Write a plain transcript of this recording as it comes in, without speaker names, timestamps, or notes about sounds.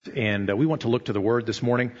and we want to look to the Word this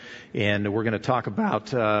morning, and we're going to talk about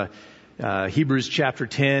Hebrews chapter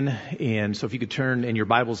 10. And so if you could turn in your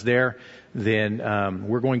Bibles there, then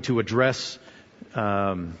we're going to address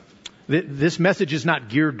this message is not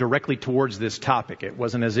geared directly towards this topic. It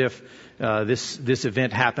wasn't as if this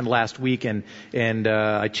event happened last week and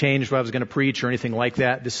I changed what I was going to preach or anything like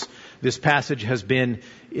that. This passage has been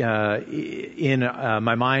in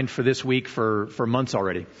my mind for this week for months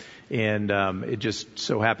already. And it just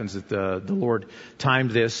so happens that the Lord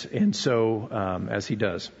timed this, and so as He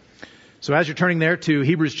does. So as you're turning there to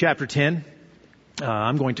Hebrews chapter 10,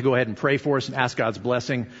 I'm going to go ahead and pray for us and ask God's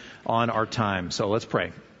blessing on our time. So let's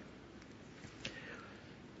pray.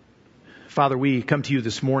 Father, we come to you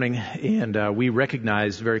this morning, and we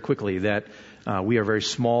recognize very quickly that we are very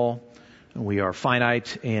small, we are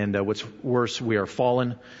finite, and what's worse, we are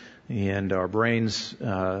fallen. And our brains,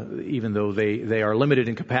 even though they are limited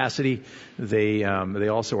in capacity, they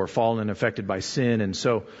also are fallen and affected by sin. And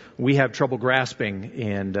so we have trouble grasping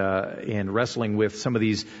and wrestling with some of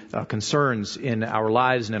these concerns in our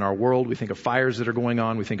lives and in our world. We think of fires that are going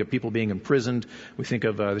on. We think of people being imprisoned. We think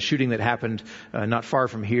of the shooting that happened not far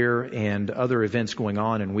from here and other events going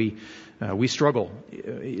on. And we struggle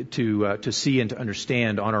to see and to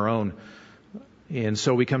understand on our own. And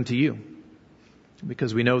so we come to you,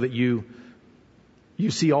 because we know that you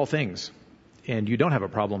see all things, and you don't have a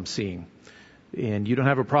problem seeing, and you don't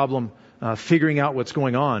have a problem figuring out what's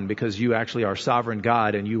going on, because you actually are sovereign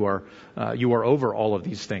God, and you are over all of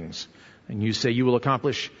these things, and you say you will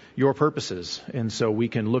accomplish your purposes. And so we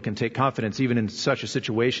can look and take confidence even in such a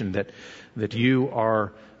situation that you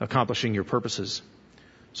are accomplishing your purposes.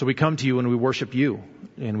 So we come to you and we worship you,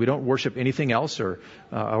 and we don't worship anything else or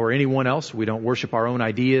anyone else. We don't worship our own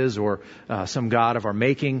ideas or some god of our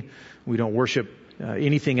making. We don't worship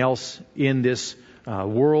anything else in this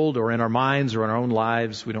world or in our minds or in our own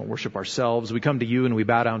lives. We don't worship ourselves. We come to you and we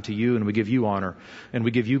bow down to you and we give you honor and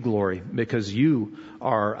we give you glory, because you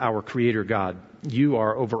are our Creator God. You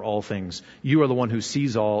are over all things. You are the one who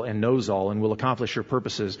sees all and knows all and will accomplish your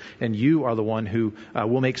purposes. And you are the one who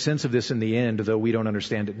will make sense of this in the end, though we don't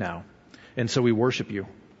understand it now. And so we worship you.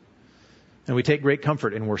 And we take great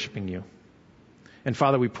comfort in worshiping you. And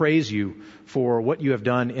Father, we praise you for what you have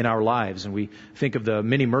done in our lives. And we think of the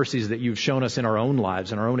many mercies that you've shown us in our own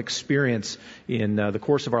lives, in our own experience in the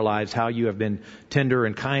course of our lives, how you have been tender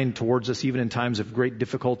and kind towards us, even in times of great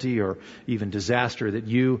difficulty or even disaster, that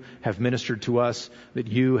you have ministered to us, that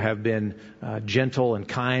you have been gentle and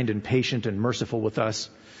kind and patient and merciful with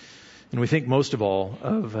us. And we think most of all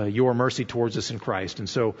of your mercy towards us in Christ. And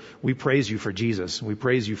so we praise you for Jesus. We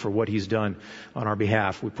praise you for what He's done on our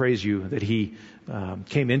behalf. We praise you that He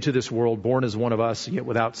came into this world born as one of us, yet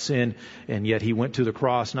without sin, and yet He went to the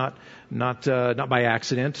cross not by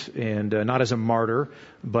accident and not as a martyr,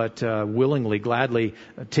 but willingly, gladly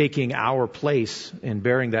taking our place and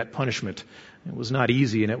bearing that punishment. It was not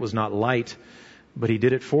easy and it was not light, but He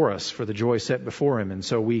did it for us for the joy set before Him. And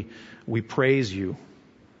so we praise you.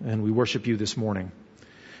 And we worship you this morning.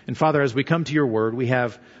 And Father, as we come to your word, we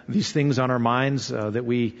have these things on our minds that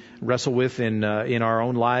we wrestle with in our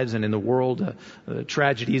own lives and in the world,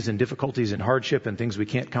 tragedies and difficulties and hardship and things we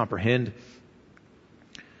can't comprehend.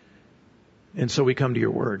 And so we come to your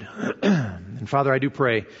word. And Father, I do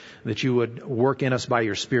pray that you would work in us by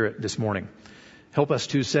your Spirit this morning. Help us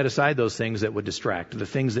to set aside those things that would distract, the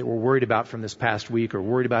things that we're worried about from this past week or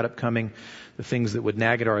worried about upcoming, the things that would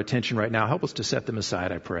nag at our attention right now. Help us to set them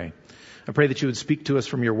aside, I pray. I pray that you would speak to us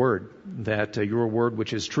from your word, that your word,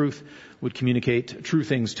 which is truth, would communicate true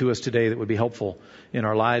things to us today that would be helpful in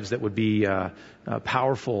our lives, that would be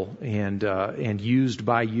powerful and used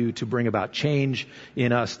by you to bring about change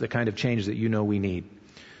in us, the kind of change that you know we need.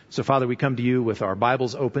 So, Father, we come to you with our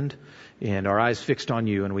Bibles opened and our eyes fixed on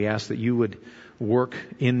you, and we ask that you would work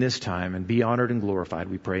in this time and be honored and glorified,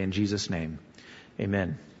 we pray in Jesus' name.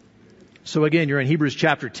 Amen. So again, you're in Hebrews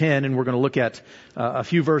chapter 10, and we're going to look at a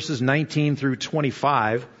few verses 19 through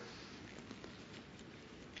 25.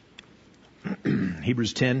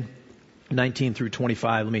 Hebrews 10, 19 through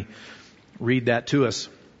 25. Let me read that to us.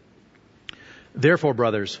 Therefore,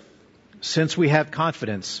 brothers, since we have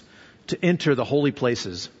confidence to enter the holy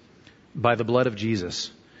places by the blood of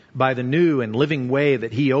Jesus, by the new and living way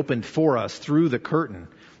that He opened for us through the curtain,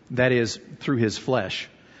 that is, through His flesh.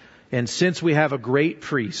 And since we have a great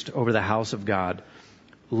priest over the house of God,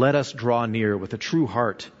 let us draw near with a true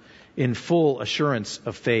heart, in full assurance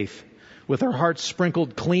of faith, with our hearts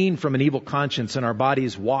sprinkled clean from an evil conscience and our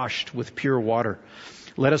bodies washed with pure water.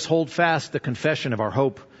 Let us hold fast the confession of our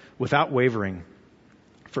hope without wavering,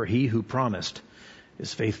 for He who promised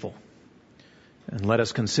is faithful. And let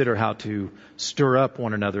us consider how to stir up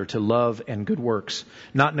one another to love and good works,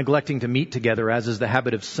 not neglecting to meet together as is the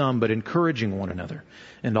habit of some, but encouraging one another,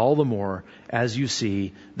 and all the more as you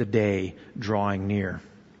see the day drawing near.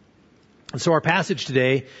 And so our passage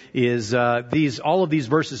today is all of these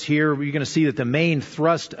verses here. You're going to see that the main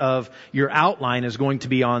thrust of your outline is going to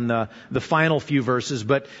be on the final few verses.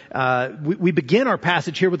 But we begin our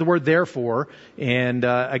passage here with the word therefore, and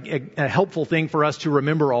a helpful thing for us to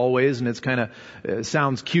remember always. And it's kind of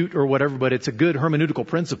sounds cute or whatever, but it's a good hermeneutical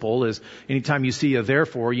principle. Is anytime you see a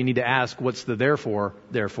therefore, you need to ask what's the therefore,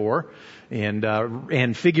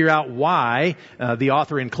 and figure out why the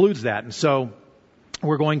author includes that. And so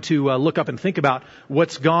we're going to look up and think about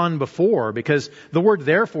what's gone before, because the word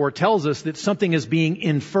therefore tells us that something is being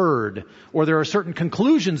inferred, or there are certain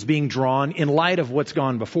conclusions being drawn in light of what's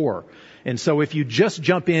gone before. And so if you just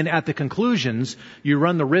jump in at the conclusions, you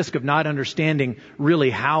run the risk of not understanding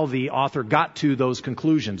really how the author got to those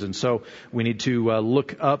conclusions. And so we need to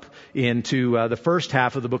look up into the first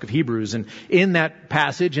half of the book of Hebrews. And in that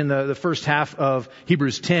passage, in the first half of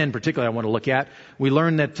Hebrews 10, particularly I want to look at, we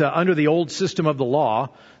learn that under the old system of the law,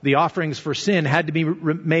 the offerings for sin had to be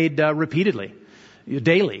made repeatedly.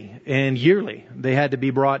 Daily and yearly. They had to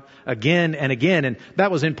be brought again and again. And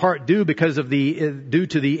that was in part due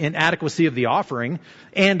to the inadequacy of the offering,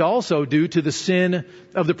 and also due to the sin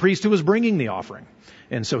of the priest who was bringing the offering.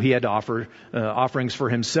 And so he had to offer offerings for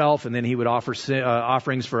himself, and then he would offer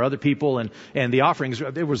offerings for other people. And the offerings,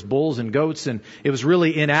 there was bulls and goats, and it was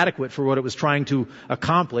really inadequate for what it was trying to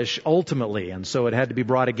accomplish ultimately. And so it had to be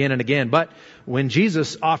brought again and again. But when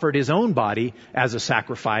Jesus offered his own body as a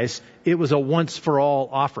sacrifice, it was a once-for-all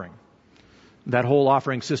offering. That whole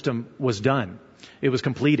offering system was done. It was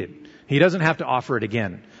completed. He doesn't have to offer it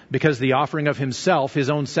again, because the offering of himself, his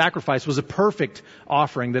own sacrifice, was a perfect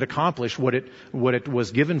offering that accomplished what it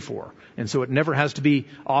was given for. And so it never has to be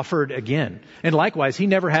offered again. And likewise, he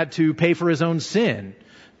never had to pay for his own sin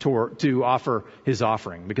to offer his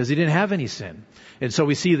offering, because he didn't have any sin. And so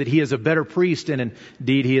we see that he is a better priest, and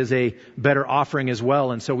indeed he is a better offering as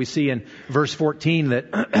well. And so we see in verse 14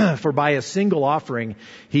 that for by a single offering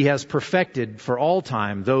he has perfected for all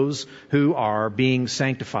time those who are being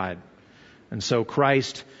sanctified. And so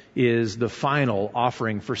Christ is the final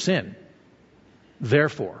offering for sin.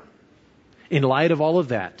 Therefore, in light of all of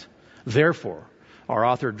that, therefore, our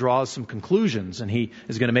author draws some conclusions, and he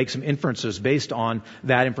is going to make some inferences based on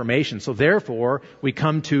that information. So therefore, we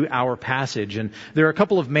come to our passage. And there are a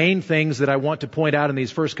couple of main things that I want to point out in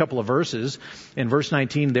these first couple of verses. In verse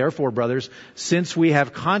 19, therefore, brothers, since we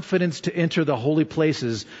have confidence to enter the holy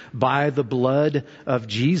places by the blood of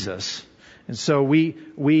Jesus. And so we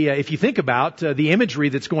if you think about the imagery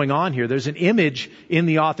that's going on here, there's an image in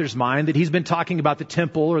the author's mind that he's been talking about the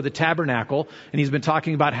temple or the tabernacle, and he's been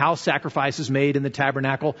talking about how sacrifices made in the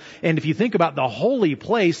tabernacle. And if you think about the holy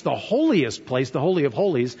place, the holiest place, the Holy of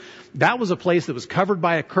Holies, that was a place that was covered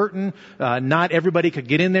by a curtain. Not everybody could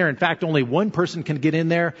get in there. In fact, only one person can get in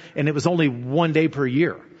there, and it was only one day per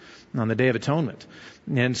year, on the Day of Atonement.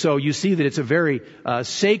 And so you see that it's a very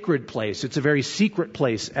sacred place. It's a very secret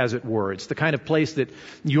place, as it were. It's the kind of place that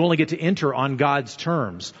you only get to enter on God's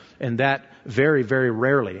terms, and that very, very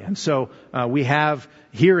rarely. And so we have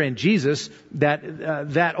here in Jesus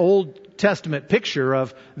that Old Testament picture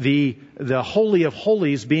of the Holy of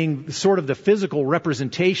Holies being sort of the physical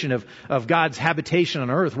representation of God's habitation on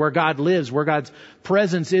earth, where God lives, where God's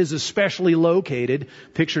presence is especially located,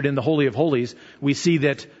 pictured in the Holy of Holies. We see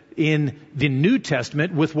that in the New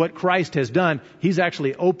Testament, with what Christ has done, He's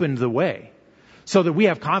actually opened the way so that we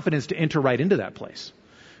have confidence to enter right into that place,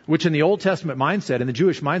 which in the Old Testament mindset, in the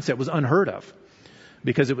Jewish mindset, was unheard of,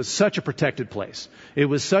 because it was such a protected place. It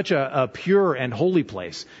was such a pure and holy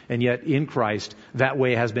place. And yet in Christ, that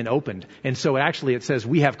way has been opened. And so actually it says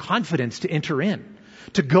we have confidence to enter in,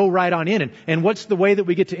 to go right on in. And what's the way that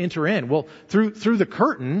we get to enter in? Well, through the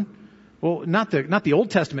curtain. Well, not the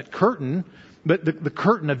Old Testament curtain, but the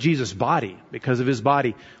curtain of Jesus' body. Because of His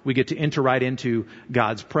body, we get to enter right into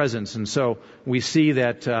God's presence. And so we see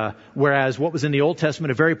that whereas what was in the Old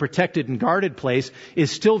Testament a very protected and guarded place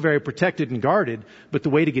is still very protected and guarded, but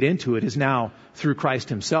the way to get into it is now through Christ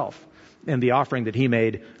Himself and the offering that He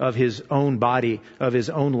made of His own body, of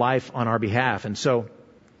His own life on our behalf. And so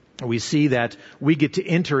we see that we get to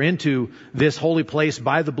enter into this holy place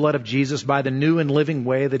by the blood of Jesus, by the new and living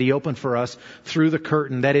way that He opened for us through the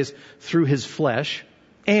curtain, that is, through His flesh.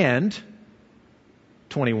 And,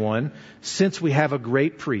 21, since we have a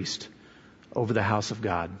great priest over the house of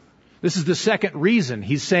God. This is the second reason.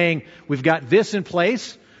 He's saying we've got this in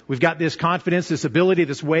place. We've got this confidence, this ability,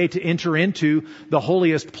 this way to enter into the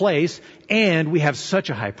holiest place. And we have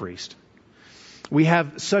such a high priest. We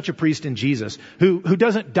have such a priest in Jesus who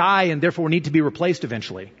doesn't die and therefore need to be replaced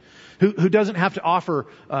eventually. Who doesn't have to offer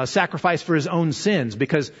sacrifice for his own sins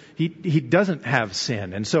because he doesn't have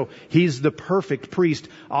sin. And so he's the perfect priest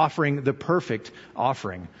offering the perfect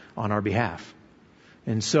offering on our behalf.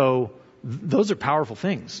 And so those are powerful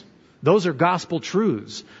things. Those are gospel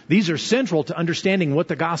truths. These are central to understanding what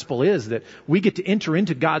the gospel is, that we get to enter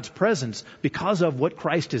into God's presence because of what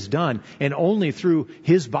Christ has done. And only through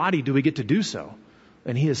his body do we get to do so.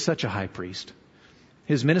 And he is such a high priest.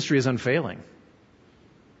 His ministry is unfailing.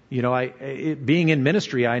 You know, being in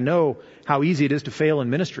ministry, I know how easy it is to fail in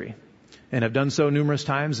ministry. And I've done so numerous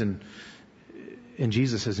times, and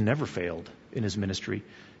Jesus has never failed in his ministry.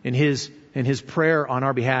 In his prayer on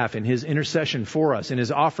our behalf, in his intercession for us, in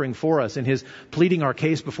his offering for us, in his pleading our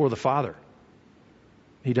case before the Father.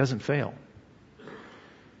 He doesn't fail.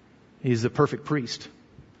 He's the perfect priest.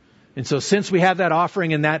 And so since we have that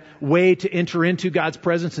offering and that way to enter into God's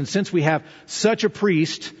presence, and since we have such a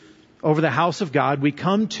priest over the house of God, we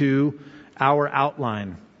come to our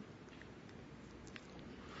outline,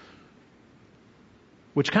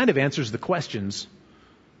 which kind of answers the questions.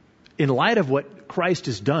 In light of what Christ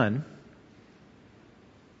has done,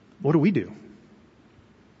 what do we do?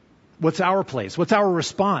 What's our place? What's our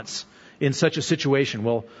response in such a situation?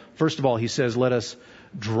 Well, first of all, he says, let us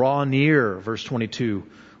draw near, verse 22,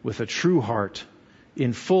 with a true heart,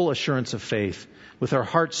 in full assurance of faith, with our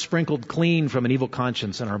hearts sprinkled clean from an evil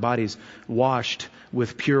conscience and our bodies washed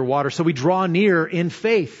with pure water. So we draw near in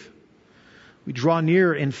faith. We draw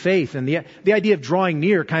near in faith. And the idea of drawing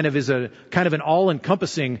near kind of is an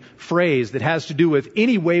all-encompassing phrase that has to do with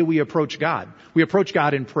any way we approach God. We approach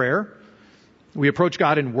God in prayer. We approach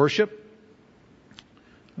God in worship.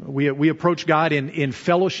 We approach God in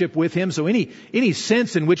fellowship with him. So any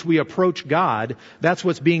sense in which we approach God, that's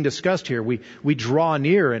what's being discussed here. We draw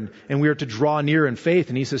near and we are to draw near in faith.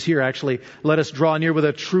 And he says here, actually, let us draw near with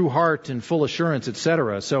a true heart and full assurance,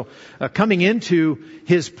 etc. So coming into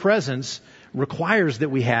his presence requires that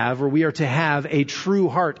we are to have a true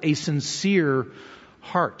heart, a sincere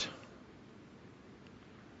heart.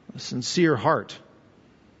 A sincere heart.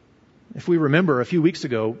 If we remember, a few weeks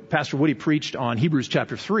ago, Pastor Woody preached on Hebrews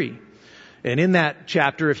chapter 3. And in that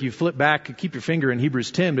chapter, if you flip back, keep your finger in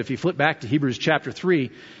Hebrews 10, but if you flip back to Hebrews chapter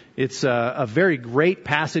 3, it's a very great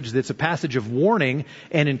passage that's a passage of warning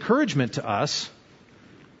and encouragement to us.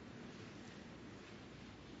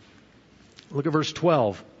 Look at verse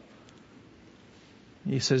 12.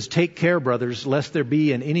 He says, take care, brothers, lest there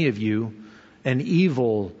be in any of you an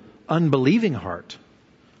evil, unbelieving heart,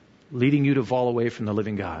 leading you to fall away from the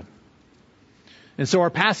living God. And so our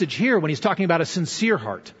passage here, when he's talking about a sincere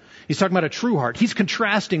heart, he's talking about a true heart. He's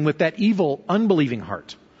contrasting with that evil, unbelieving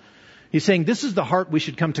heart. He's saying this is the heart we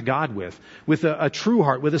should come to God with a true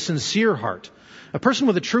heart, with a sincere heart. A person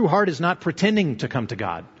with a true heart is not pretending to come to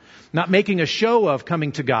God, not making a show of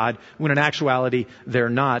coming to God when in actuality they're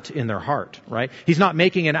not in their heart, right? He's not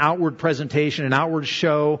making an outward presentation, an outward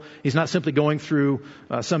show. He's not simply going through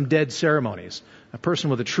some dead ceremonies. A person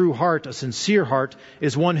with a true heart, a sincere heart,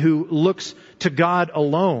 is one who looks to God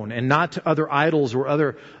alone and not to other idols or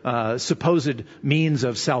other supposed means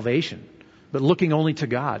of salvation, but looking only to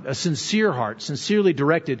God. A sincere heart, sincerely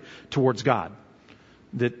directed towards God.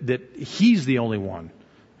 That He's the only one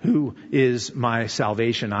who is my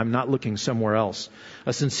salvation. I'm not looking somewhere else.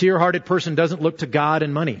 A sincere-hearted person doesn't look to God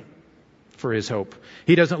and money for his hope.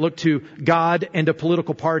 He doesn't look to God and a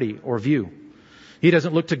political party or view. He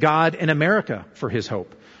doesn't look to God and America for his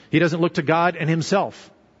hope. He doesn't look to God and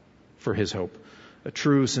himself for his hope. A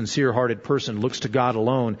true, sincere-hearted person looks to God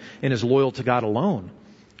alone and is loyal to God alone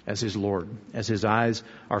as his Lord, as his eyes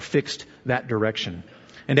are fixed that direction.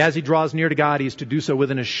 And as he draws near to God, he is to do so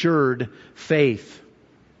with an assured faith.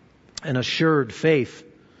 An assured faith.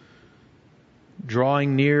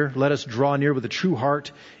 Drawing near, let us draw near with a true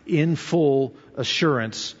heart in full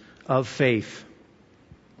assurance of faith.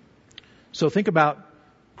 So think about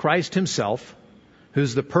Christ himself,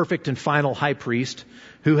 who's the perfect and final high priest,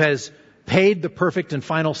 who has paid the perfect and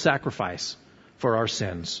final sacrifice for our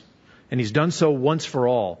sins. And he's done so once for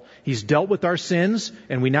all. He's dealt with our sins,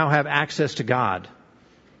 and we now have access to God.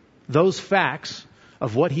 Those facts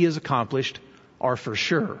of what he has accomplished are for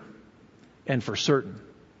sure and for certain.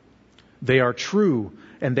 They are true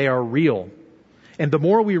and they are real. And the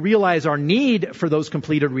more we realize our need for those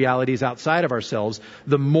completed realities outside of ourselves,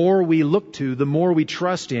 the more we look to, the more we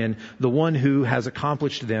trust in the one who has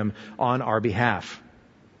accomplished them on our behalf.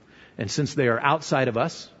 And since they are outside of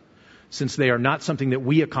us, since they are not something that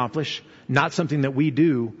we accomplish, not something that we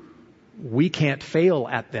do, we can't fail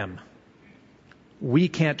at them. We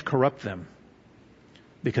can't corrupt them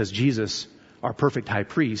because Jesus our perfect high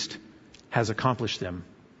priest, has accomplished them.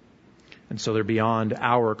 And so they're beyond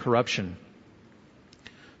our corruption.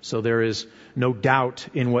 So there is no doubt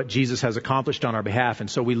in what Jesus has accomplished on our behalf. And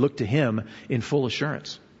so we look to him in full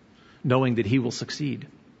assurance, knowing that he will succeed.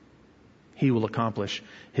 He will accomplish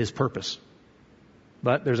his purpose.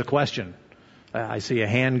 But there's a question. I see a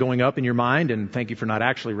hand going up in your mind, and thank you for not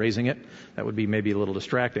actually raising it. That would be maybe a little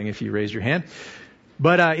distracting if you raised your hand.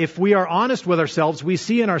 But if we are honest with ourselves, we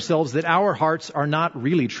see in ourselves that our hearts are not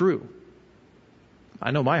really true.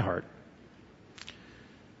 I know my heart.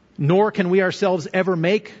 Nor can we ourselves ever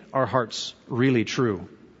make our hearts really true.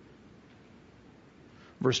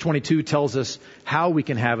 Verse 22 tells us how we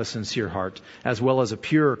can have a sincere heart, as well as a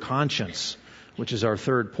pure conscience, which is our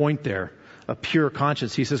third point there. A pure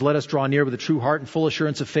conscience. He says, let us draw near with a true heart and full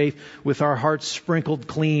assurance of faith, with our hearts sprinkled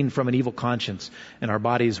clean from an evil conscience and our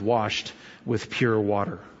bodies washed with pure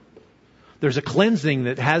water. There's a cleansing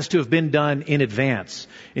that has to have been done in advance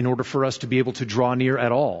in order for us to be able to draw near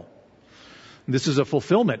at all. This is a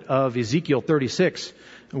fulfillment of Ezekiel 36,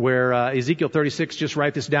 where Ezekiel 36, just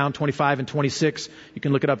write this down, 25 and 26. You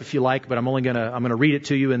can look it up if you like, but I'm going to read it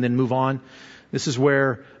to you and then move on. This is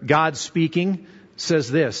where God speaking says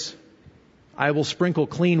this: I will sprinkle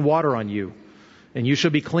clean water on you, and you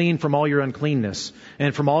shall be clean from all your uncleanness,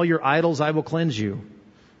 and from all your idols I will cleanse you,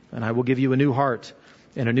 and I will give you a new heart,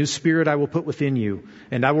 and a new spirit I will put within you,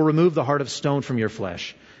 and I will remove the heart of stone from your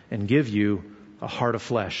flesh, and give you a heart of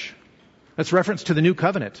flesh. That's reference to the new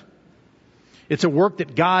covenant. It's a work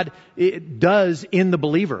that God does in the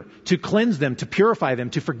believer to cleanse them, to purify them,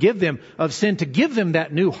 to forgive them of sin, to give them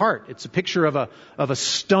that new heart. It's a picture of a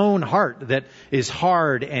stone heart that is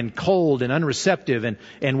hard and cold and unreceptive,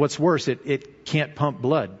 and what's worse, it can't pump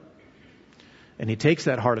blood. And he takes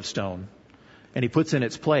that heart of stone and he puts in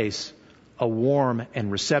its place a warm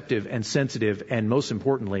and receptive and sensitive and, most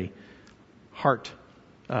importantly,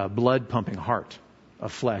 blood pumping heart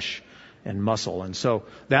of flesh and muscle. And so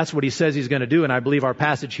that's what he says he's going to do. And I believe our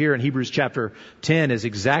passage here in Hebrews chapter 10 is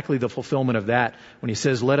exactly the fulfillment of that, when he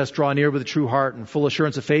says, let us draw near with a true heart and full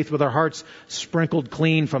assurance of faith, with our hearts sprinkled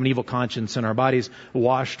clean from an evil conscience and our bodies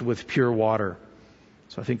washed with pure water.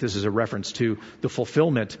 So I think this is a reference to the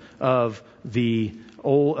fulfillment of the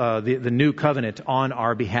new covenant on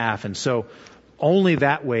our behalf. And so only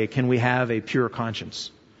that way can we have a pure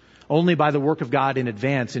conscience. Only by the work of God in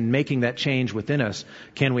advance in making that change within us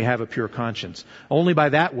can we have a pure conscience. Only by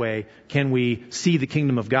that way can we see the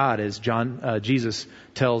kingdom of God, as Jesus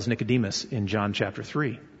tells Nicodemus in John chapter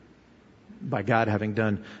 3. By God having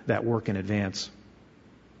done that work in advance.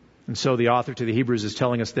 And so the author to the Hebrews is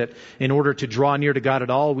telling us that in order to draw near to God at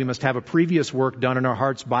all, we must have a previous work done in our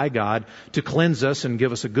hearts by God to cleanse us and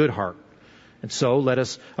give us a good heart. And so let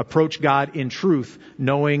us approach God in truth,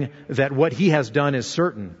 knowing that what He has done is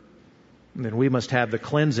certain. And then we must have the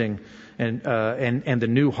cleansing and the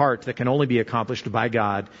new heart that can only be accomplished by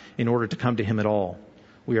God in order to come to Him at all.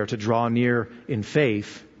 We are to draw near in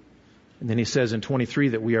faith. And then he says in 23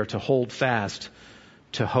 that we are to hold fast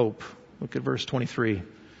to hope. Look at verse 23.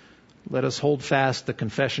 Let us hold fast the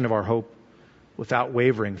confession of our hope without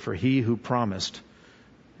wavering, for He who promised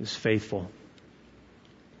is faithful.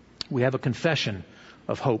 We have a confession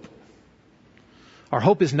of hope. Our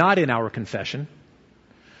hope is not in our confession.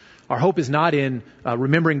 Our hope is not in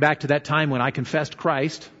remembering back to that time when I confessed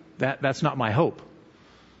Christ. That's not my hope.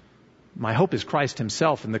 My hope is Christ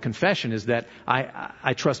Himself, and the confession is that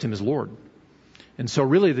I trust Him as Lord. And so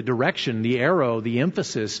really the direction, the arrow, the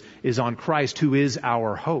emphasis is on Christ, who is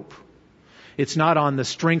our hope. It's not on the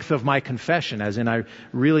strength of my confession, as in I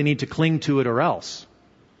really need to cling to it or else.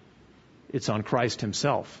 It's on Christ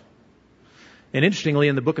Himself. And interestingly,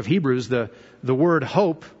 in the book of Hebrews, the word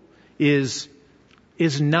hope is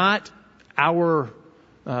not our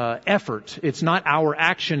effort. It's not our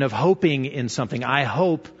action of hoping in something. I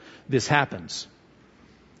hope this happens.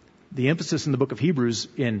 The emphasis in the book of Hebrews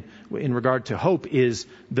in regard to hope is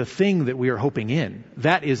the thing that we are hoping in.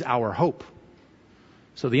 That is our hope.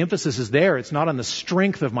 So the emphasis is there. It's not on the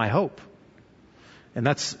strength of my hope. And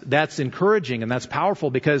that's encouraging and that's powerful,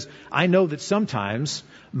 because I know that sometimes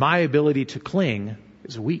my ability to cling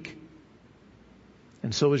is weak.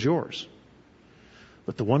 And so is yours.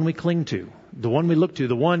 But the one we cling to, the one we look to,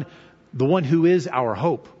 the one who is our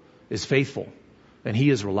hope is faithful, and He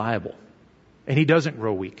is reliable, and He doesn't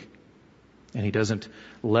grow weak, and He doesn't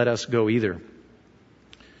let us go either.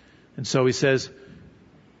 And so he says,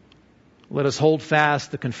 let us hold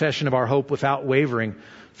fast the confession of our hope without wavering,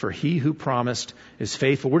 for He who promised is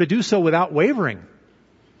faithful. We're to do so without wavering.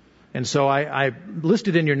 And so I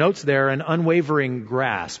listed in your notes there an unwavering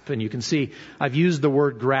grasp. And you can see I've used the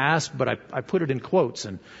word grasp, but I put it in quotes.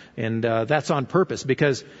 And that's on purpose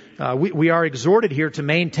because we are exhorted here to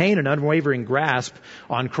maintain an unwavering grasp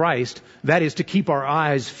on Christ. That is to keep our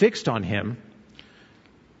eyes fixed on Him.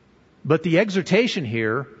 But the exhortation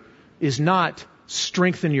here is not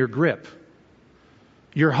strengthen your grip.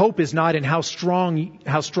 Your hope is not in how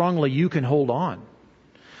strongly you can hold on.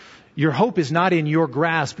 Your hope is not in your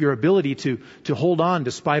grasp, your ability to hold on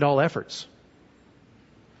despite all efforts.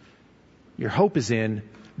 Your hope is in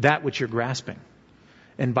that which you're grasping.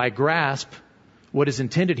 And by grasp, what is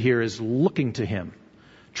intended here is looking to Him,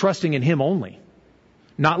 trusting in Him only,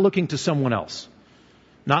 not looking to someone else,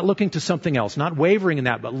 not looking to something else, not wavering in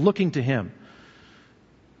that, but looking to Him.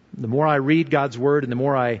 The more I read God's Word and the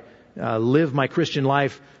more I live my Christian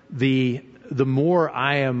life, the more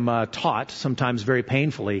I am taught, sometimes very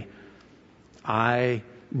painfully, I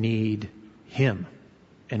need Him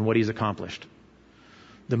and what He's accomplished.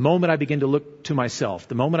 The moment I begin to look to myself,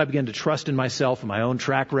 the moment I begin to trust in myself and my own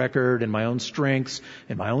track record and my own strengths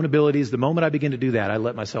and my own abilities, the moment I begin to do that, I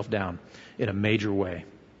let myself down in a major way.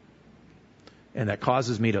 And that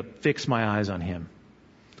causes me to fix my eyes on Him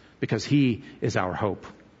because He is our hope.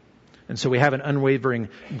 And so we have an unwavering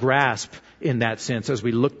grasp in that sense as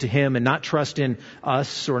we look to Him and not trust in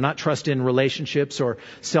us or not trust in relationships or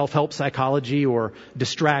self-help psychology or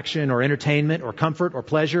distraction or entertainment or comfort or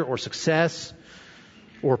pleasure or success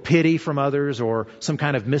or pity from others or some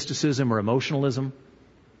kind of mysticism or emotionalism.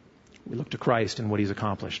 We look to Christ and what He's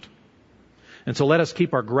accomplished. And so let us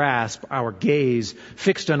keep our grasp, our gaze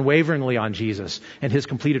fixed unwaveringly on Jesus and His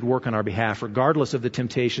completed work on our behalf, regardless of the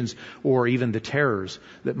temptations or even the terrors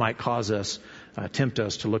that might cause us, tempt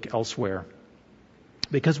us to look elsewhere.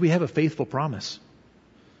 Because we have a faithful promise.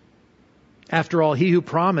 After all, He who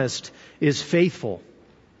promised is faithful.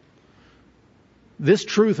 This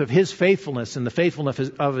truth of His faithfulness and the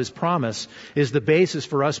faithfulness of His promise is the basis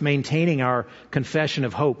for us maintaining our confession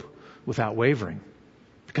of hope without wavering.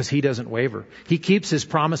 Because He doesn't waver. He keeps His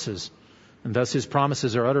promises. And thus His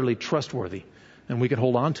promises are utterly trustworthy. And we can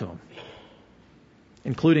hold on to them.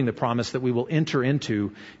 Including the promise that we will enter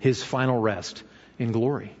into His final rest in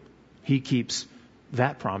glory. He keeps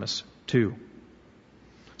that promise too.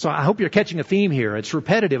 So I hope you're catching a theme here. It's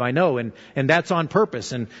repetitive, I know, and that's on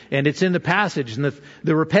purpose. And it's in the passage. And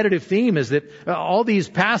the repetitive theme is that all these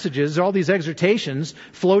passages, all these exhortations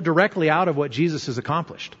flow directly out of what Jesus has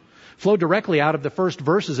accomplished. Flow directly out of the first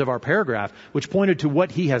verses of our paragraph, which pointed to what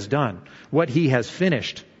He has done, what He has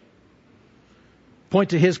finished. Point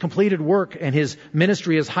to His completed work and His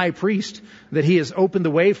ministry as high priest, that He has opened the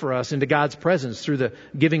way for us into God's presence through the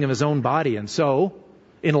giving of His own body. And so,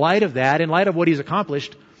 in light of that, in light of what He's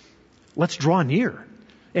accomplished, let's draw near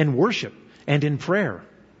and worship and in prayer.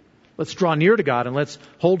 Let's draw near to God and let's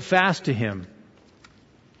hold fast to Him.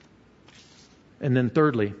 And then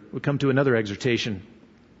thirdly, we come to another exhortation.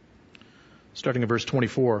 Starting in verse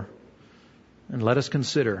 24, and let us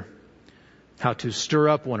consider how to stir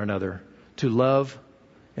up one another to love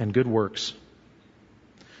and good works.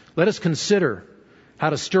 Let us consider how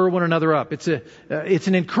to stir one another up. It's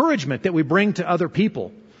an encouragement that we bring to other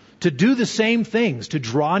people to do the same things, to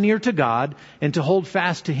draw near to God and to hold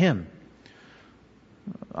fast to Him.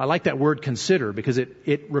 I like that word consider because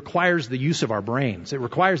it requires the use of our brains. It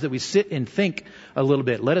requires that we sit and think a little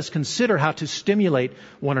bit. Let us consider how to stimulate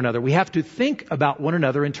one another. We have to think about one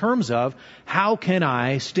another in terms of how can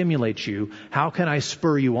I stimulate you? How can I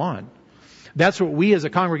spur you on? That's what we as a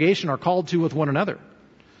congregation are called to with one another.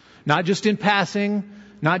 Not just in passing,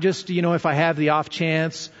 not just, if I have the off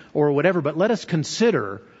chance or whatever, but let us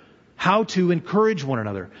consider how to encourage one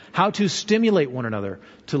another, how to stimulate one another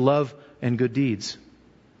to love and good deeds.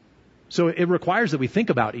 So it requires that we think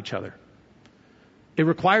about each other. It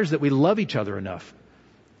requires that we love each other enough.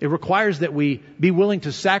 It requires that we be willing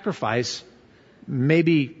to sacrifice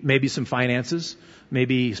maybe some finances,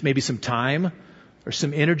 maybe some time, or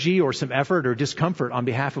some energy, or some effort, or discomfort on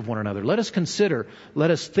behalf of one another. Let us consider,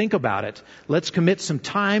 let us think about it. Let's commit some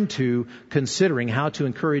time to considering how to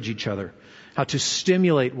encourage each other, how to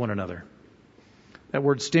stimulate one another. That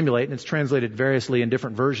word stimulate, and it's translated variously in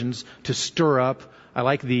different versions, to stir up. I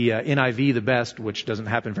like the NIV the best, which doesn't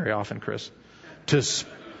happen very often, Chris.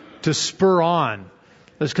 To spur on.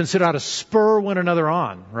 Let's consider how to spur one another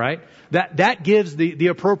on, right? That gives the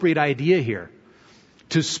appropriate idea here.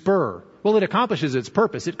 To spur. Well, it accomplishes its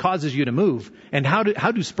purpose. It causes you to move. And how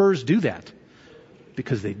do spurs do that?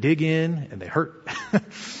 Because they dig in and they hurt.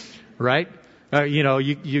 Right? You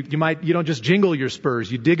don't just jingle your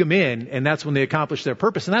spurs, you dig them in, and that's when they accomplish their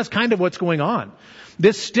purpose. And that's kind of what's going on.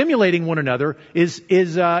 This stimulating one another is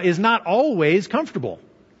not always comfortable.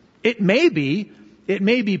 It may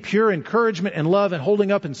be pure encouragement and love and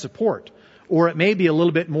holding up and support. Or it may be a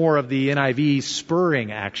little bit more of the NIV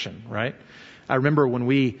spurring action, right? I remember when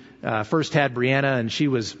we first had Brianna, and she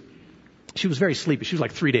was very sleepy. She was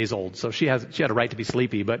like 3 days old, so she had a right to be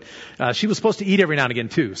sleepy. But she was supposed to eat every now and again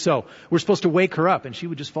too. So we're supposed to wake her up, and she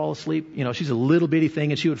would just fall asleep. She's a little bitty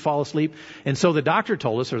thing, and she would fall asleep. And so the doctor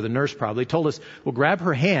told us, or the nurse probably told us, well, grab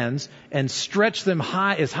her hands and stretch them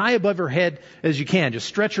as high above her head as you can. Just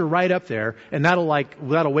stretch her right up there, and that'll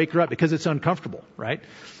wake her up because it's uncomfortable, right?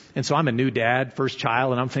 And so I'm a new dad, first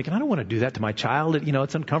child, and I'm thinking, I don't want to do that to my child.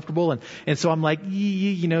 It's uncomfortable. And so I'm like,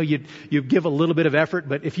 you give a little bit of effort,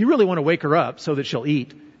 but if you really want to wake her up so that she'll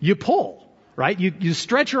eat, you pull, right? You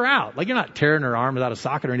stretch her out. Like, you're not tearing her arm without a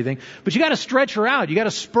socket or anything, but you got to stretch her out. You got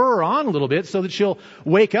to spur her on a little bit so that she'll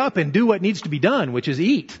wake up and do what needs to be done, which is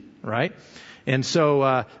eat, right? And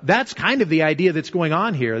so that's kind of the idea that's going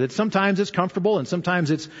on here, that sometimes it's comfortable and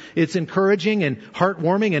sometimes it's encouraging and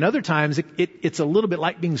heartwarming, and other times it's a little bit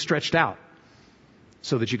like being stretched out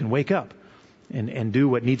so that you can wake up and do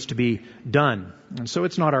what needs to be done. And so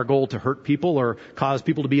it's not our goal to hurt people or cause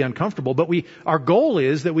people to be uncomfortable, but our goal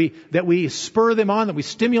is that we spur them on, that we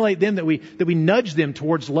stimulate them, that we nudge them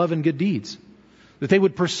towards love and good deeds, that they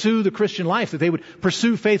would pursue the Christian life, that they would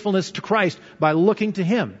pursue faithfulness to Christ by looking to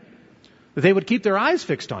Him, that they would keep their eyes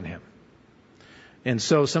fixed on Him. And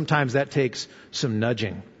so sometimes that takes some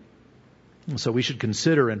nudging. And so we should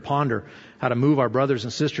consider and ponder how to move our brothers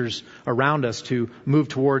and sisters around us to move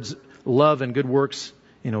towards love and good works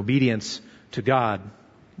in obedience to God.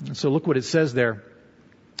 And so look what it says there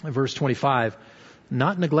in verse 25.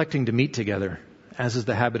 Not neglecting to meet together, as is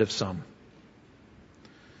the habit of some.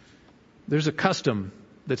 There's a custom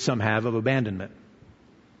that some have of abandonment,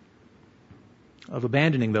 of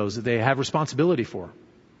abandoning those that they have responsibility for.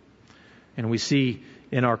 And we see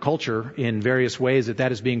in our culture in various ways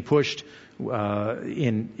that is being pushed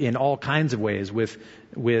in all kinds of ways with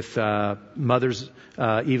mothers,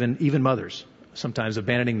 even mothers sometimes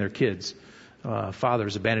abandoning their kids,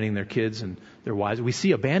 fathers abandoning their kids and their wives. We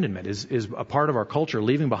see abandonment is a part of our culture,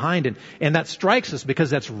 leaving behind, and that strikes us because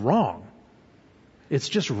that's wrong. It's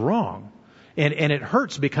just wrong, and it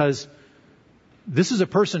hurts because this is a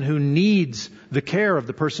person who needs the care of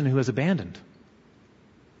the person who has abandoned,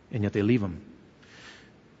 and yet they leave him.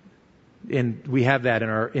 And we have that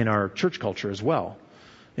in our church culture as well.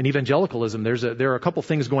 In evangelicalism, there are a couple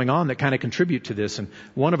things going on that kind of contribute to this, and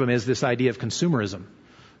one of them is this idea of consumerism.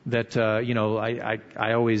 That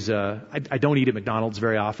I always I don't eat at McDonald's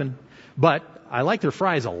very often, but I like their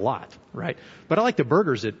fries a lot, right? But I like the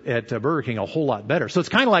burgers at Burger King a whole lot better. So it's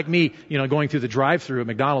kind of like me, going through the drive-thru at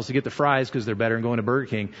McDonald's to get the fries because they're better, and going to Burger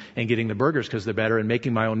King and getting the burgers because they're better, and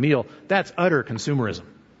making my own meal. That's utter consumerism,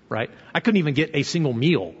 right? I couldn't even get a single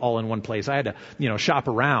meal all in one place. I had to, shop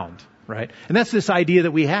around, right? And that's this idea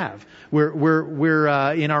that we have.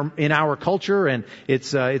 We're in our culture, and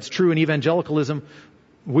it's true in evangelicalism.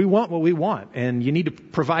 We want what we want, and you need to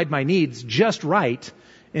provide my needs just right.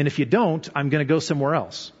 And if you don't, I'm going to go somewhere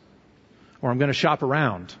else, or I'm going to shop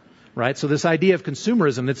around, right? So this idea of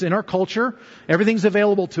consumerism that's in our culture, everything's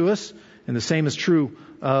available to us, and the same is true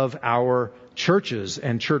of our churches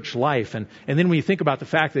and church life. And then when you think about the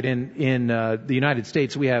fact that in the United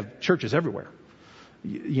States we have churches everywhere.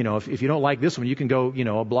 If you don't like this one, you can go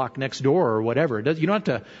a block next door or whatever. You don't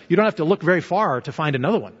have to look very far to find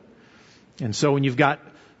another one. And so when you've got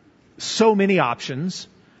so many options,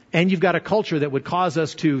 and you've got a culture that would cause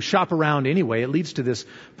us to shop around anyway, it leads to this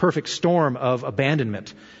perfect storm of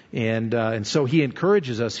abandonment. And so he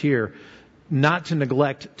encourages us here not to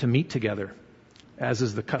neglect to meet together, as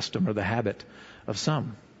is the custom or the habit of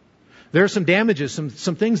some. There are some damages,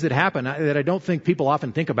 some things that happen that I don't think people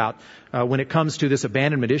often think about when it comes to this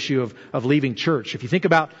abandonment issue of leaving church. If you think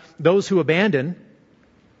about those who abandon,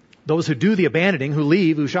 those who do the abandoning, who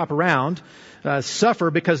leave, who shop around,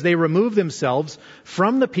 suffer because they remove themselves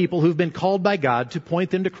from the people who've been called by God to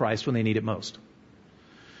point them to Christ when they need it most.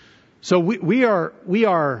 So we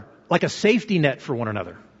are like a safety net for one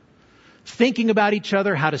another, thinking about each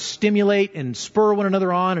other, how to stimulate and spur one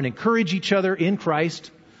another on and encourage each other in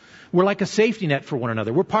Christ. We're like a safety net for one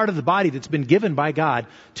another. We're part of the body that's been given by God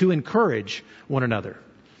to encourage one another.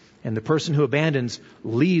 And the person who abandons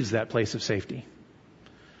leaves that place of safety,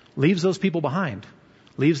 leaves those people behind,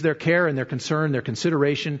 leaves their care and their concern, their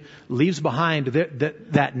consideration, leaves behind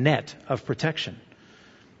that net of protection.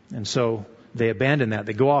 And so they abandon that.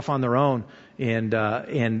 They go off on their own, and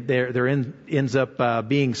there ends up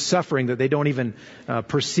being suffering that they don't even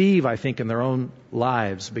perceive, I think, in their own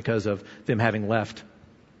lives because of them having left.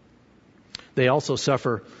 They also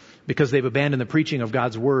suffer because they've abandoned the preaching of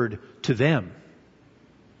God's Word to them.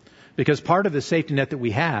 Because part of the safety net that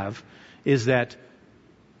we have is that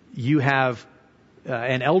you have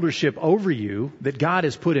an eldership over you that God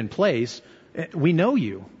has put in place. We know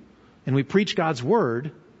you, and we preach God's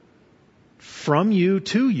Word from you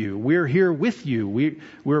to you. We're here with you.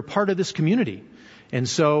 We're a part of this community. And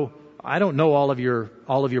so I don't know all of your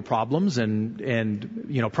problems,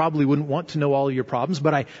 and probably wouldn't want to know all of your problems,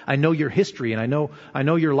 but I know your history, and I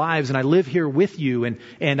know your lives, and I live here with you,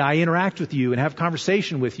 and I interact with you and have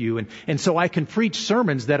conversation with you, and so I can preach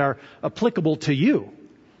sermons that are applicable to you.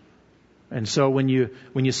 And so when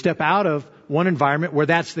you step out of one environment where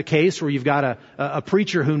that's the case, where you've got a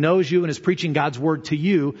preacher who knows you and is preaching God's Word to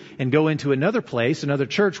you, and go into another place, another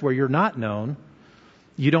church where you're not known,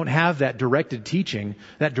 you don't have that directed teaching,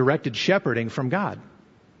 that directed shepherding from God.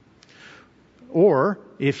 Or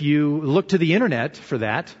if you look to the internet for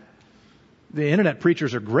that, the internet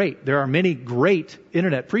preachers are great. There are many great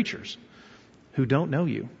internet preachers who don't know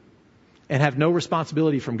you and have no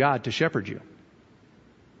responsibility from God to shepherd you.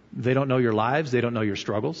 They don't know your lives. They don't know your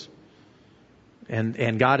struggles.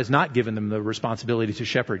 And God has not given them the responsibility to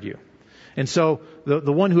shepherd you. And so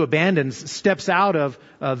the one who abandons steps out of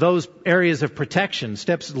those areas of protection,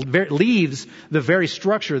 leaves the very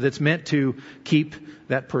structure that's meant to keep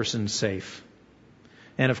that person safe.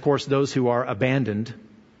 And of course, those who are abandoned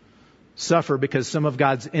suffer because some of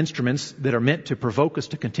God's instruments that are meant to provoke us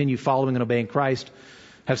to continue following and obeying Christ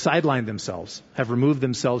have sidelined themselves, have removed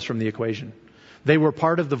themselves from the equation. They were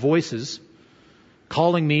part of the voices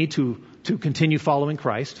calling me to continue following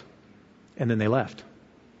Christ, and then they left.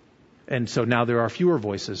 And so now there are fewer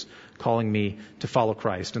voices calling me to follow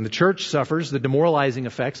Christ. And the church suffers the demoralizing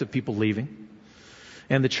effects of people leaving.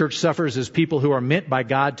 And the church suffers as people who are meant by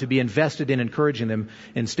God to be invested in encouraging them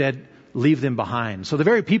instead leave them behind. So the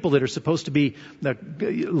very people that are supposed to be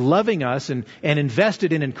loving us and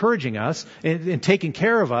invested in encouraging us and taking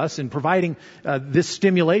care of us and providing this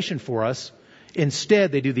stimulation for us,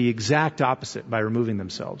 instead they do the exact opposite by removing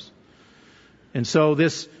themselves. And so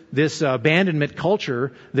this abandonment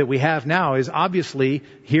culture that we have now is obviously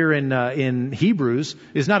here in Hebrews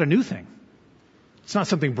is not a new thing. It's not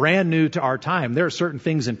something brand new to our time. There are certain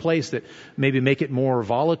things in place that maybe make it more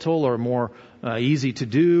volatile or more easy to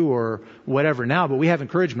do or whatever now. But we have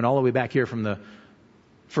encouragement all the way back here from the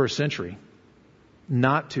first century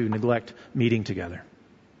not to neglect meeting together,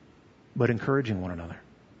 but encouraging one another.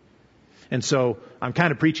 And so I'm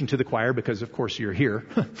kind of preaching to the choir because, of course, you're here.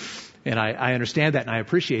 And I understand that and I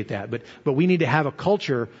appreciate that. But we need to have a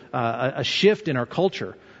culture, a shift in our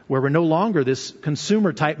culture where we're no longer this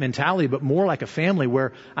consumer type mentality, but more like a family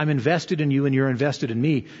where I'm invested in you and you're invested in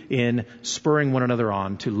me in spurring one another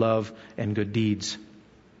on to love and good deeds.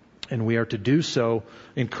 And we are to do so,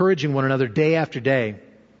 encouraging one another day after day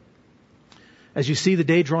as you see the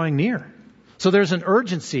day drawing near. So there's an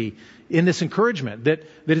urgency in this encouragement that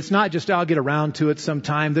it's not just I'll get around to it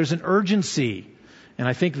sometime. There's an urgency. And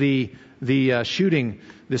I think the shooting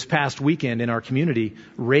this past weekend in our community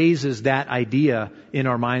raises that idea in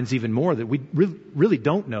our minds even more, that we really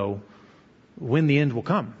don't know when the end will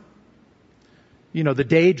come. You know, the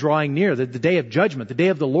day drawing near, the day of judgment, the day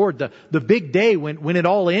of the Lord, the big day when it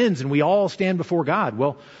all ends and we all stand before God.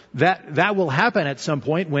 Well, that will happen at some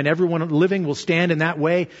point when everyone living will stand in that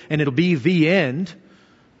way and it'll be the end.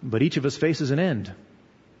 But each of us faces an end.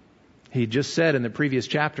 He just said in the previous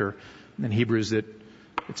chapter in Hebrews that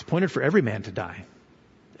it's appointed for every man to die.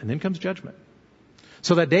 And then comes judgment.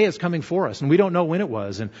 So that day is coming for us, and we don't know when it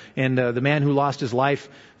was. And the man who lost his life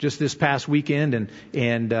just this past weekend,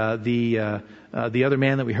 and the other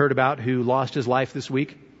man that we heard about who lost his life this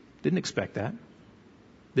week, didn't expect that.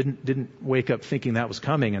 Didn't wake up thinking that was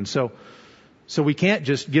coming. And so we can't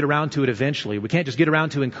just get around to it eventually. We can't just get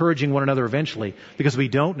around to encouraging one another eventually because we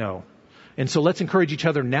don't know. And so let's encourage each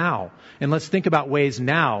other now. And let's think about ways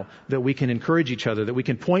now that we can encourage each other, that we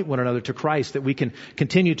can point one another to Christ, that we can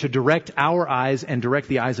continue to direct our eyes and direct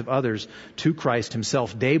the eyes of others to Christ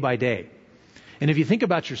Himself day by day. And if you think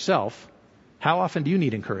about yourself, how often do you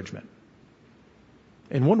need encouragement?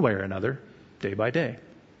 In one way or another, day by day.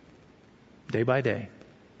 Day by day.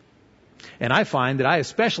 And I find that I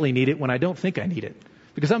especially need it when I don't think I need it.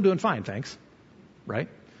 Because I'm doing fine, thanks. Right?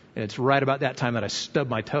 And it's right about that time that I stub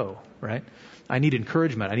my toe, right? I need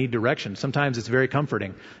encouragement. I need direction. Sometimes it's very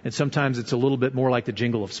comforting. And sometimes it's a little bit more like the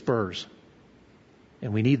jingle of spurs.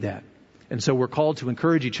 And we need that. And so we're called to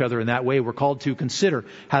encourage each other in that way. We're called to consider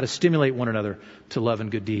how to stimulate one another to love and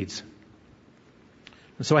good deeds.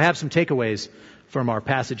 And so I have some takeaways from our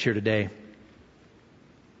passage here today.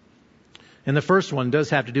 And the first one does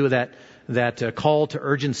have to do with that call to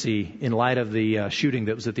urgency in light of the shooting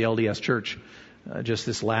that was at the LDS church just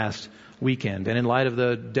this last weekend, and in light of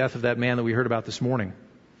the death of that man that we heard about this morning.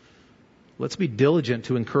 Let's be diligent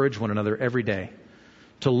to encourage one another every day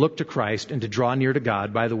to look to Christ and to draw near to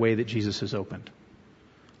God by the way that Jesus has opened.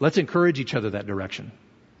 Let's encourage each other that direction.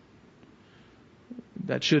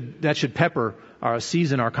 That should pepper our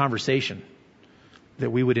season, our conversation,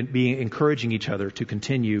 that we would be encouraging each other to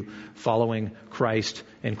continue following Christ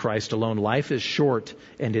and Christ alone. Life is short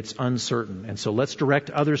and it's uncertain, and so let's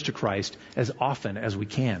direct others to Christ as often as we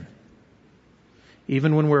can.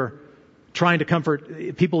 Even when we're trying to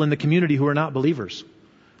comfort people in the community who are not believers,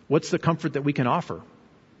 what's the comfort that we can offer?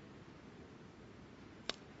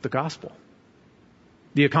 The gospel.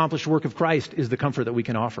 The accomplished work of Christ is the comfort that we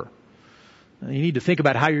can offer. You need to think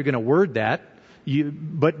about how you're going to word that.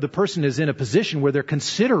 But the person is in a position where they're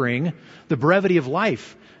considering the brevity of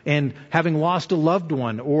life and having lost a loved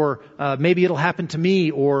one, or maybe it'll happen to me,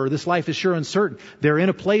 or this life is sure uncertain. They're in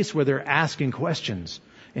a place where they're asking questions,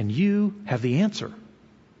 and you have the answer.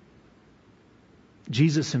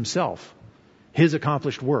 Jesus himself, his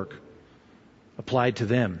accomplished work applied to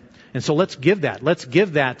them. And so let's give that. Let's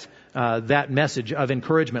give that message of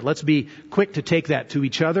encouragement. Let's be quick to take that to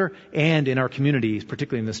each other and in our communities,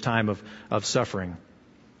 particularly in this time of suffering.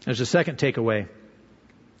 There's a second takeaway.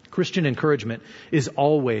 Christian encouragement is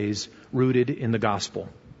always rooted in the gospel.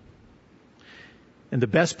 And the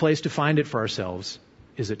best place to find it for ourselves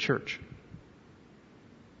is at church.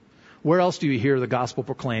 Where else do you hear the gospel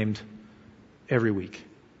proclaimed every week?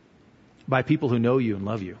 By people who know you and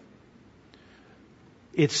love you.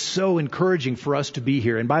 It's so encouraging for us to be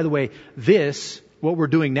here. And by the way, what we're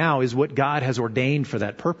doing now is what God has ordained for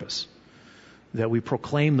that purpose. That we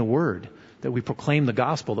proclaim the word, that we proclaim the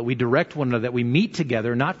gospel, that we direct one another, that we meet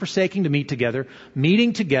together, not forsaking to meet together,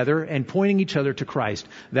 meeting together and pointing each other to Christ.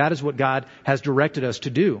 That is what God has directed us to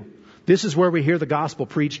do. This is where we hear the gospel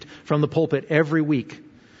preached from the pulpit every week.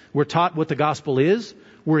 We're taught what the gospel is.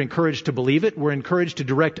 We're encouraged to believe it. We're encouraged to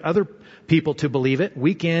direct other people to believe it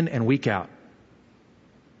week in and week out.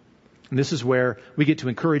 And this is where we get to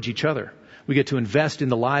encourage each other. We get to invest in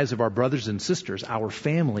the lives of our brothers and sisters, our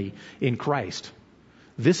family in Christ.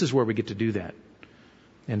 This is where we get to do that.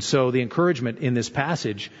 And so the encouragement in this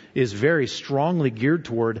passage is very strongly geared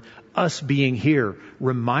toward us being here,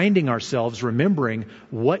 reminding ourselves, remembering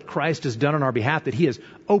what Christ has done on our behalf, that he has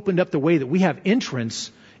opened up the way that we have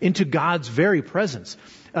entrance into God's very presence.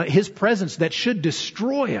 His presence that should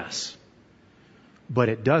destroy us, but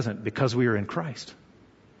it doesn't because we are in Christ.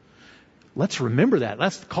 Let's remember that.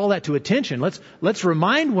 Let's call that to attention. Let's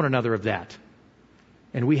remind one another of that.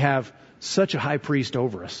 And we have such a high priest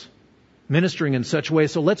over us, ministering in such a way.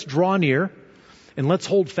 So let's draw near and let's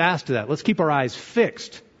hold fast to that. Let's keep our eyes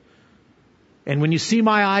fixed. And when you see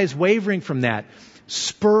my eyes wavering from that,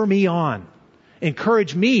 spur me on.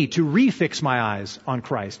 Encourage me to refix my eyes on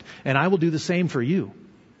Christ. And I will do the same for you.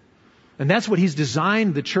 And that's what he's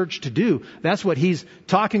designed the church to do. That's what he's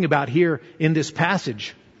talking about here in this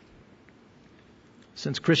passage.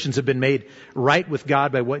 Since Christians have been made right with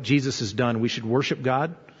God by what Jesus has done, we should worship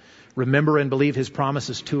God, remember and believe his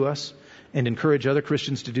promises to us, and encourage other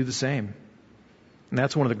Christians to do the same. And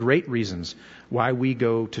that's one of the great reasons why we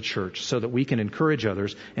go to church, so that we can encourage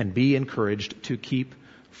others and be encouraged to keep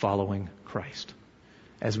following Christ.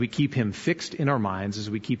 As we keep him fixed in our minds, as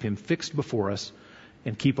we keep him fixed before us,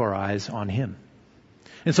 and keep our eyes on him.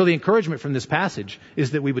 And so the encouragement from this passage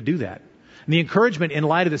is that we would do that. And the encouragement in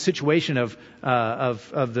light of the situation of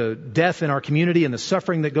the death in our community and the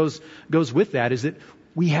suffering that goes with that is that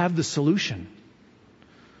we have the solution.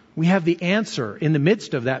 We have the answer in the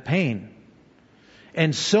midst of that pain.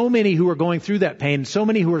 And so many who are going through that pain, so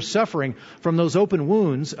many who are suffering from those open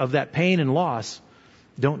wounds of that pain and loss,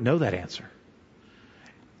 don't know that answer.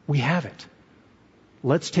 We have it.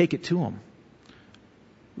 Let's take it to them.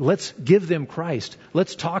 Let's give them Christ.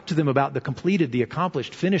 Let's talk to them about the completed, the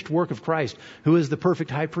accomplished, finished work of Christ, who is the perfect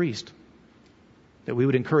high priest. That we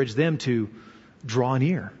would encourage them to draw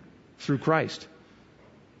near through Christ.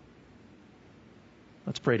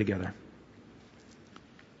 Let's pray together.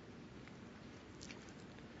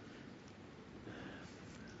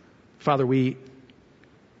 Father, we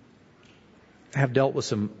have dealt with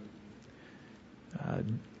some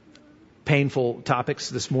painful topics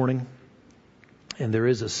this morning. And there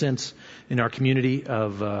is a sense in our community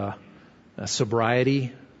of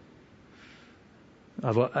sobriety,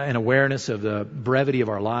 of an awareness of the brevity of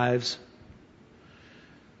our lives,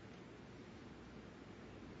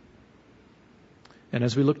 And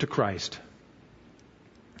as we look to Christ,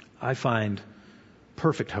 I find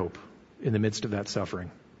perfect hope in the midst of that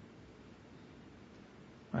suffering.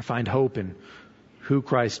 I find hope in who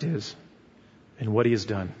Christ is and what He has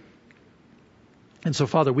done. And so,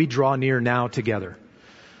 Father, we draw near now together.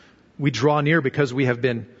 We draw near because we have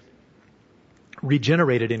been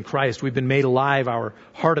regenerated in Christ. We've been made alive. Our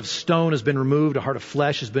heart of stone has been removed. A heart of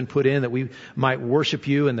flesh has been put in that we might worship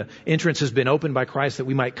You. And the entrance has been opened by Christ that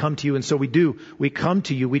we might come to You. And so we do. We come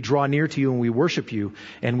to You. We draw near to You and we worship You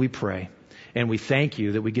and we pray. And we thank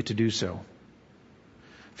You that we get to do so.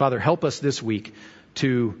 Father, help us this week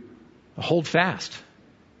to hold fast,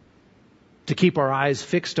 to keep our eyes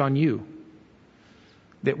fixed on You.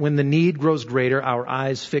 That when the need grows greater, our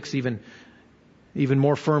eyes fix even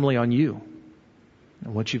more firmly on You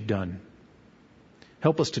and what You've done.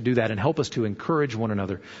 Help us to do that and help us to encourage one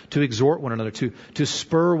another, to exhort one another, to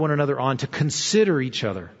spur one another on, to consider each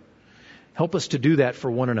other. Help us to do that for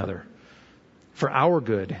one another, for our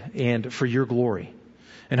good and for Your glory.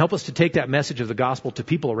 And help us to take that message of the gospel to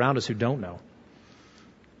people around us who don't know.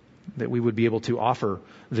 That we would be able to offer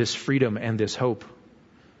this freedom and this hope,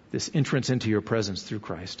 this entrance into Your presence through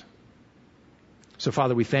Christ. So,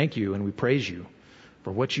 Father, we thank You and we praise You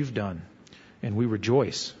for what You've done. And we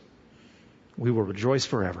rejoice. We will rejoice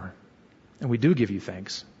forever. And we do give You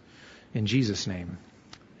thanks. In Jesus' name,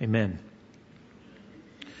 amen.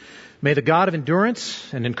 May the God of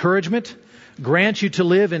endurance and encouragement grant you to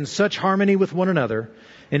live in such harmony with one another,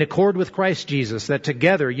 in accord with Christ Jesus, that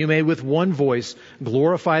together you may with one voice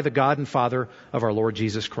glorify the God and Father of our Lord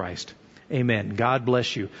Jesus Christ. Amen. God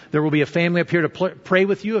bless you. There will be a family up here to pray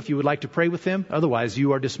with you if you would like to pray with them. Otherwise,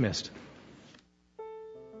 you are dismissed.